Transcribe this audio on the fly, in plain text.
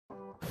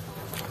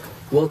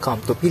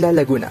Welcome to Pila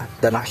Laguna.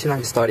 The National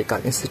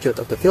Historical Institute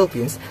of the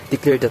Philippines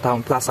declared the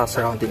town plaza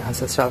surrounding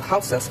ancestral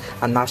houses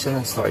a National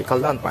Historical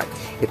Landmark.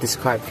 It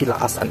described Pila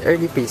as an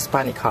early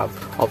pre-Hispanic hub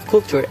of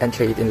culture and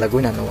trade in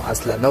Laguna known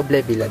as La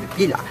Noble Villa de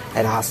Pila,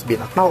 and has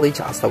been acknowledged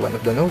as the one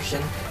of the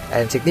nation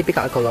and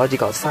significant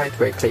ecological site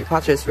where clay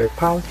potters were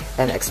found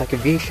and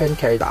excavation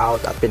carried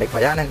out at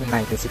Pinagbayanan in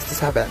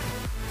 1967.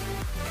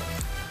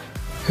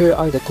 Here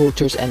are the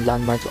cultures and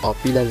landmarks of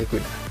Pila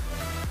Laguna.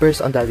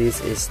 First on the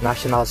list is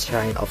National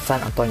Shrine of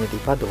San Antonio de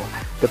Padua.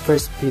 The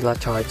first Pila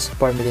Church,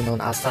 formerly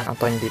known as San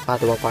Antonio de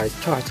Padua Parish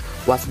Church,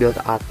 was built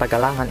at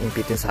Pagalangan in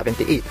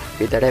 1578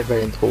 with the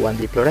Reverend Juan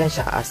de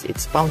Florencia as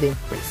its founding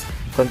priest.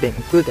 Convent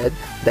included,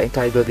 the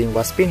entire building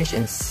was finished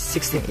in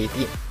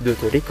 1618. Due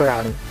to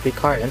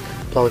recurrent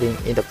flooding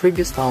in the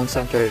previous town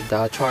center,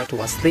 the church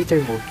was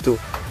later moved to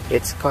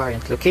its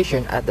current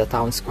location at the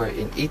town square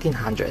in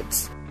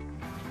 1800s.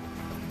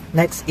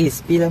 Next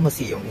is Pila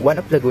Museum.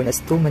 One of Laguna's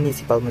two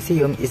municipal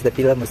museums is the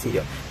Pila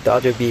Museum. The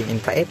other being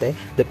in Caete,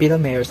 the Pila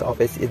Mayor's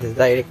Office is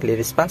directly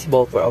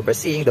responsible for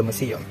overseeing the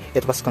museum.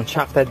 It was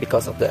constructed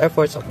because of the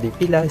efforts of the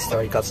Pila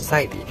Historical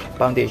Society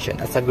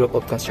Foundation as a group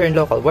of concerned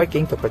local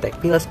working to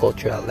protect Pila's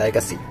cultural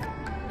legacy.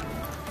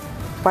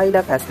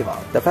 Pila Festival.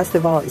 The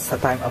festival is a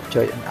time of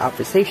joy and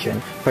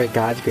appreciation for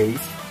God's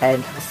grace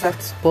and a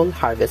successful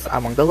harvest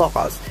among the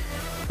locals.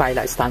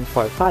 Pila stands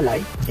for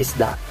palay,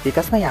 isda,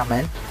 likas na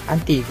yaman,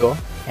 antigo,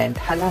 and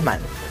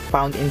halaman,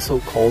 found in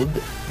so-called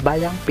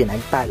Bayang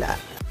Pinagpala.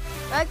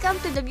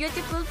 Welcome to the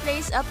beautiful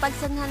place of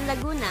Pagsanhan,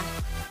 Laguna.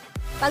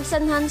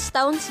 Pagsanhan's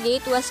town's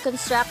gate was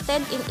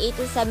constructed in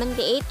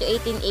 1878 to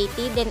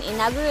 1880, then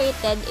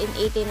inaugurated in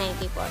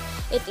 1894.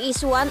 It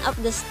is one of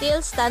the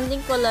still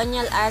standing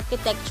colonial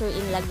architecture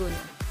in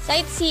Laguna.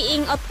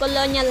 Sightseeing of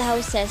colonial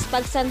houses,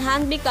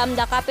 Pagsanhan became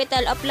the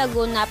capital of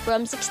Laguna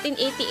from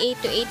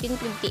 1688 to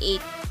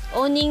 1858.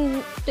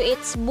 Owing to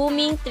its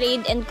booming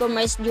trade and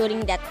commerce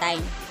during that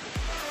time.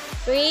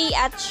 Pray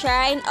at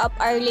Shrine of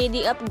Our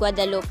Lady of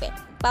Guadalupe.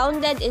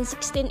 Founded in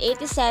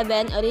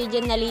 1687,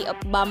 originally of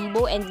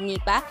bamboo and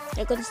nipa,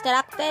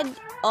 reconstructed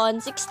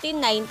on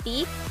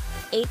 1690,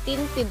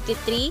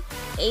 1853,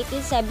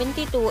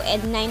 1872, and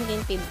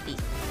 1950.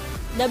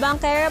 The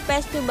Banquero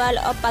Festival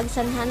of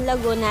Pagsanhan,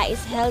 Laguna is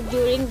held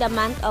during the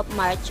month of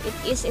March. It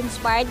is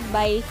inspired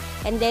by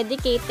and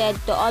dedicated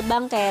to all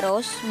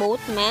banqueros,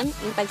 boatmen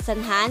in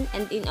Pagsanhan,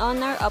 and in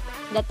honor of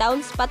the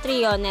town's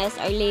patrones,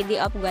 Our Lady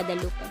of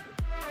Guadalupe.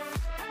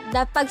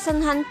 The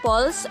Pagsanhan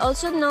Falls,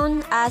 also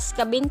known as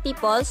Cabinti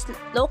Falls,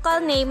 local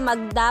name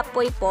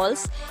Magdapoy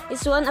Falls,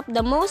 is one of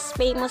the most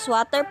famous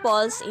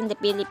waterfalls in the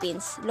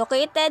Philippines.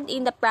 Located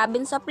in the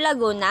province of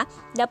Laguna,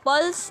 the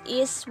falls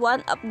is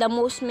one of the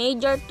most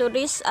major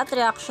tourist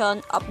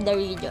attraction of the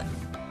region.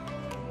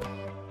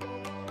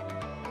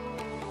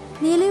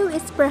 Liliw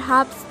is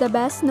perhaps the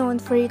best known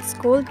for its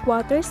cold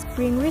water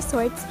spring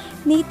resorts,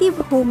 native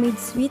homemade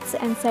sweets,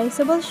 and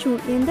sizable shoe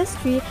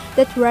industry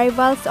that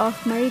rivals of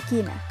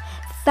Marikina.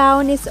 The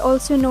town is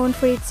also known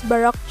for its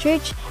Baroque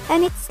church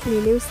and its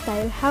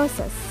Liliw-style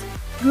houses.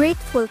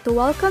 Grateful to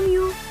welcome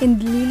you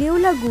in Liliw,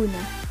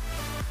 Laguna.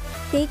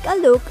 Take a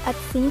look at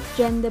St.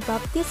 John the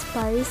Baptist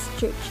Parish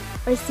Church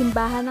or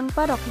Simbahan ng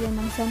Parokya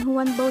ng San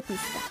Juan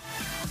Bautista,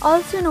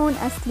 also known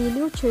as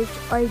Liliw Church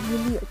or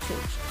Liliw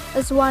Church,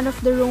 as one of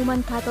the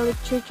Roman Catholic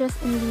churches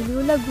in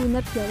Liliw,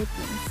 Laguna,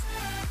 Philippines.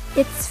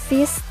 Its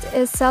feast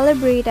is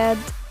celebrated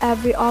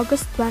every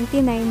August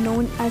 29,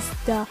 known as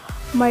the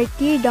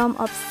Martyrdom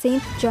of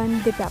St.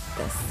 John the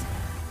Baptist.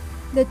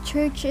 The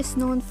church is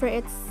known for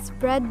its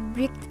spread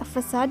brick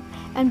facade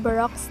and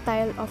Baroque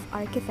style of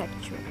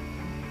architecture.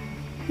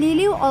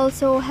 Liliw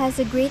also has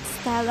a great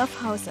style of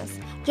houses,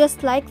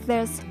 just like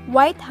there's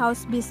White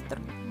House Bistro.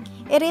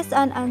 It is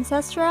an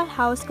ancestral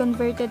house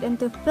converted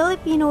into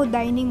Filipino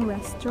dining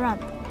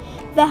restaurant.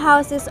 The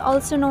house is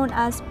also known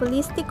as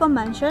Polistico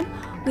Mansion,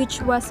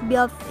 which was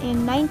built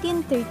in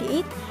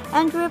 1938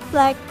 and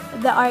reflect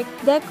the Art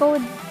Deco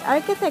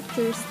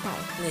architecture style.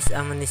 Is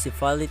a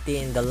municipality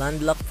in the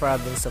landlocked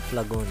province of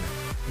Laguna.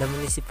 The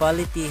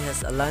municipality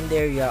has a land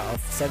area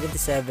of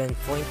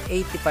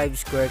 77.85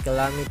 square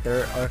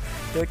kilometer or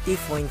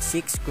 30.6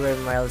 square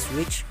miles,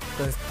 which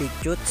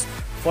constitutes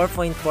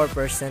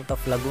 4.4% of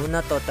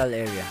Laguna total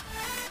area.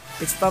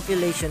 Its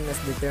population as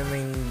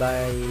determined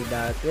by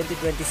the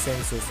 2020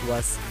 census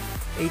was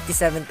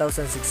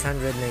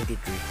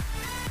 87,693.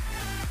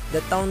 The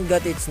town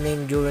got its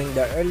name during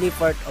the early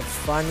part of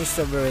Spanish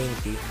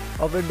sovereignty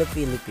over the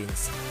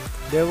Philippines.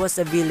 There was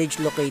a village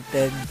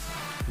located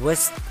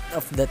west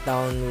of the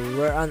town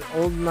where an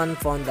old man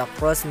found a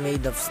cross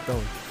made of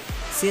stone.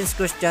 Since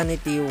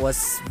Christianity was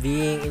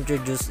being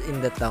introduced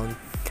in the town,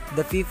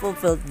 the people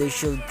felt they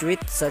should treat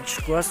such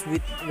cross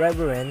with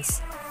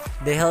reverence.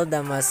 They held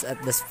a mass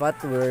at the spot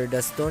where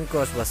the stone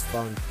cross was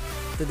found.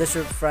 To the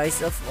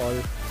surprise of all,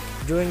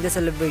 during the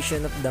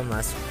celebration of the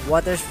mass,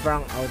 water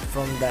sprang out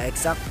from the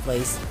exact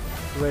place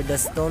where the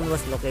stone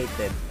was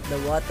located. The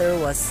water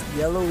was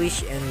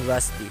yellowish and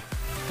rusty.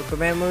 To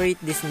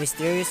commemorate this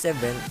mysterious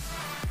event,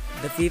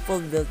 the people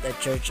built a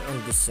church on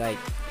this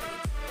site.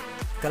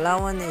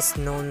 Calauan is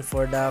known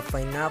for the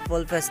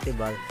Pineapple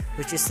Festival,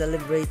 which is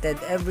celebrated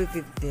every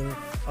 15th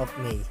of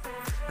May,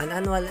 an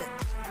annual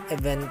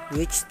event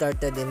which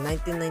started in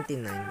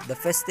 1999. The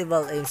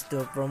festival aims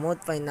to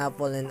promote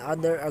pineapple and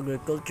other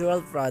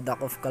agricultural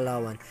products of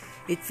Calauan.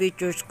 It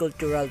features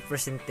cultural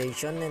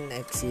presentation and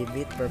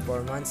exhibit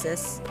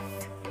performances,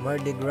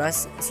 Mardi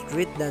Gras,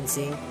 street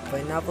dancing,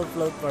 pineapple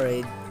float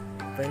parade,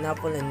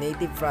 pineapple and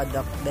native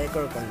product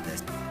decor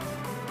contest.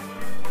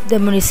 The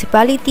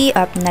municipality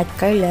of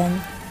Nagcarlan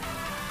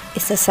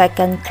is a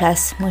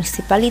second-class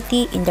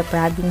municipality in the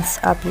province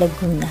of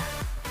Laguna.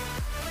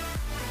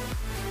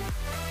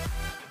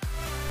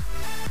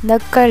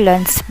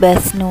 Nagcarlan's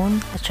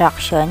best-known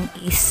attraction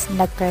is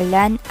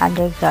Nagcarlan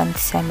Underground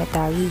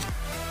Cemetery.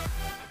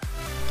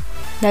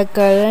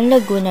 Nagcarlan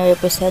Laguna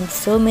represents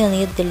so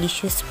many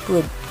delicious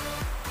food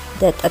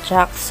that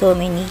attract so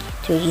many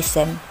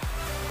tourism.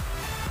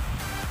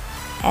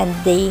 And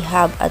they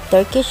have a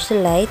Turkish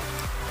delight,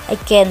 a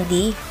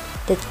candy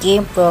that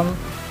came from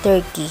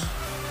Turkey.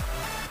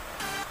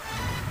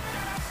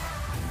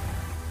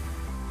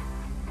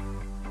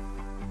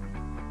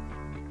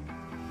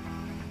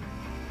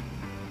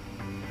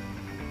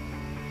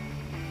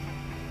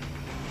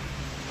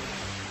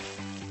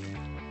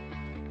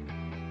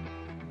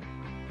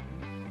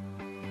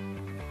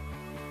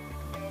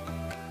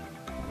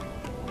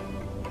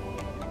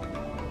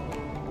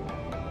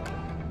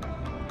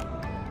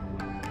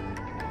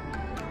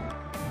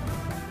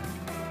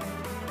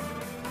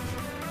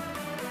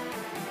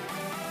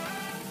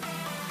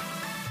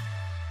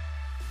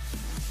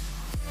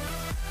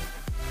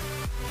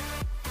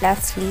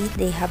 Lastly,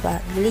 they have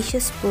a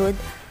delicious food,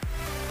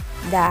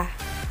 the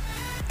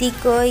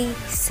tikoy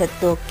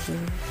satoki.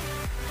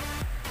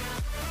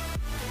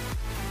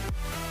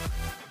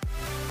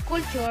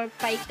 Culture.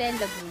 Paite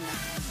Laguna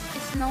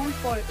is known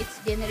for its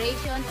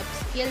generation of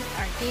skilled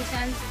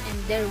artisans and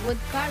their wood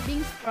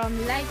carvings, from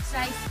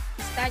life-size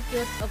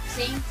statues of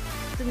saints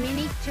to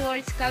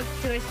miniature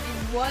sculptures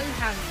and wall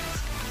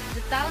hangings.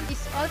 The town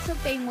is also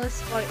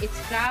famous for its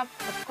craft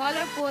of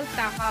colorful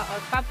taka or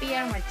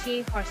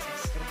papier-mâché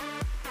horses.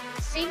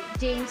 St.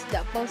 James the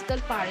Apostle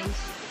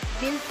Parish,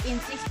 built in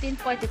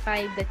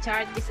 1645, the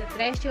church is a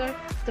treasure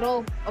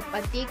trove of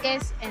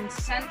antiques and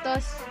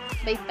santos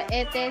by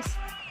Paete's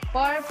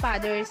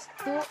forefathers.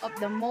 Two of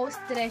the most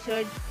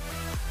treasured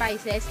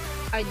pieces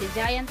are the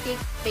gigantic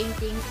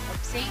paintings of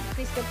St.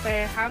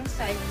 Christopher hung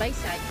side by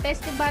side.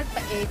 Festival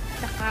Paet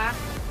Taka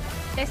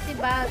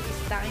Festival is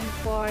taking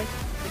for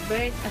the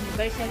birth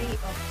anniversary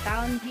of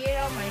town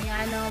hero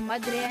Mariano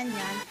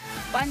Madriañan,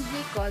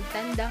 fondly called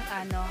Tandang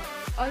Ano,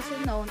 also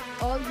known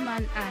Old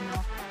Man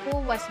Ano, who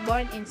was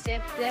born in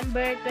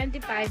September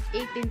 25,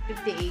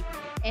 1858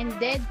 and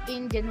died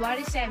in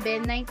January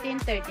 7,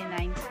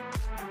 1939.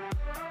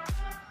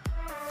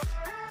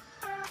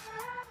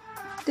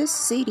 The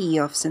city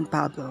of San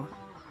Pablo,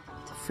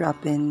 the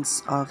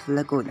province of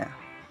Laguna.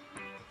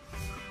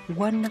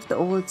 One of the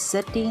old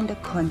cities in the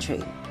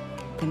country,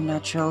 the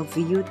natural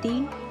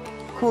beauty,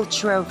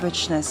 cultural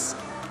richness,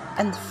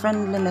 and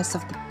friendliness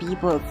of the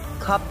people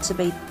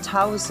captivate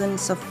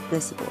thousands of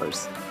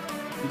visitors.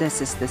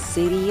 This is the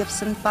city of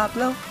San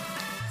Pablo,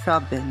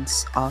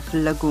 province of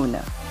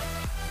Laguna.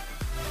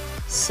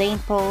 St.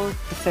 Paul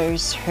I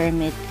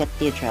Hermit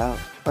Cathedral,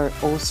 or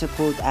also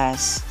called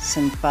as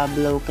San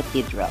Pablo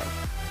Cathedral.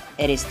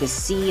 It is the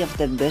see of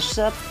the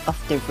Bishop of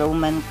the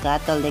Roman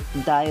Catholic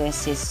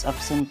Diocese of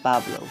San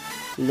Pablo,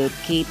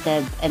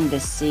 located in the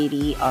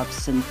city of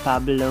San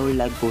Pablo,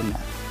 Laguna.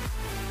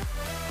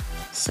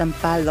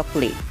 Sampaloc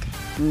Lake,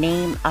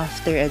 named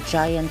after a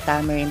giant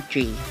tamarind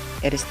tree.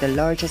 It is the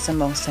largest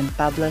among San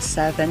Pablo's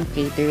 7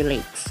 crater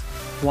lakes,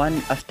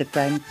 one of the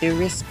prime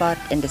tourist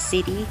spots in the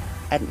city,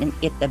 and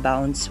it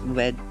abounds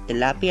with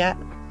tilapia,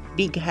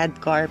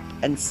 bighead carp,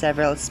 and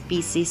several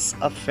species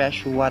of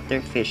freshwater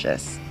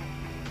fishes.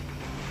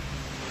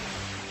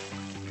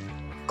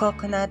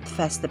 Coconut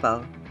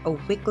Festival, a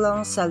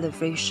week-long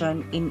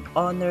celebration in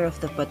honor of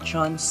the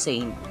patron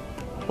saint,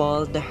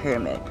 Paul the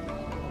Hermit,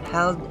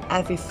 held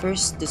every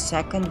first to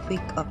second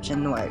week of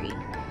January,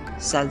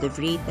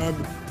 celebrated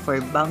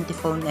for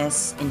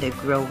bountifulness in the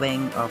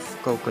growing of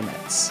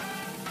coconuts.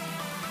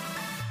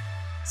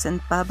 San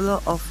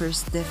Pablo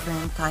offers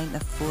different kind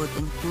of food,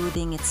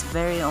 including its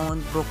very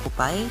own buko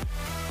pie,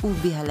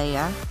 ubi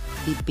halaya,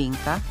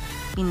 bibingka,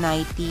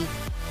 pinaiti,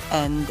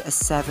 and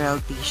several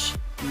dishes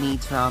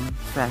made from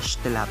fresh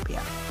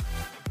tilapia.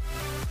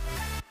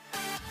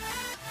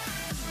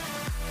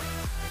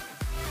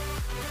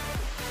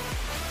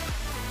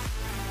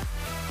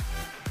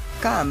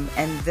 Come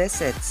and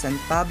visit San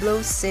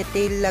Pablo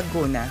City,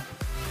 Laguna.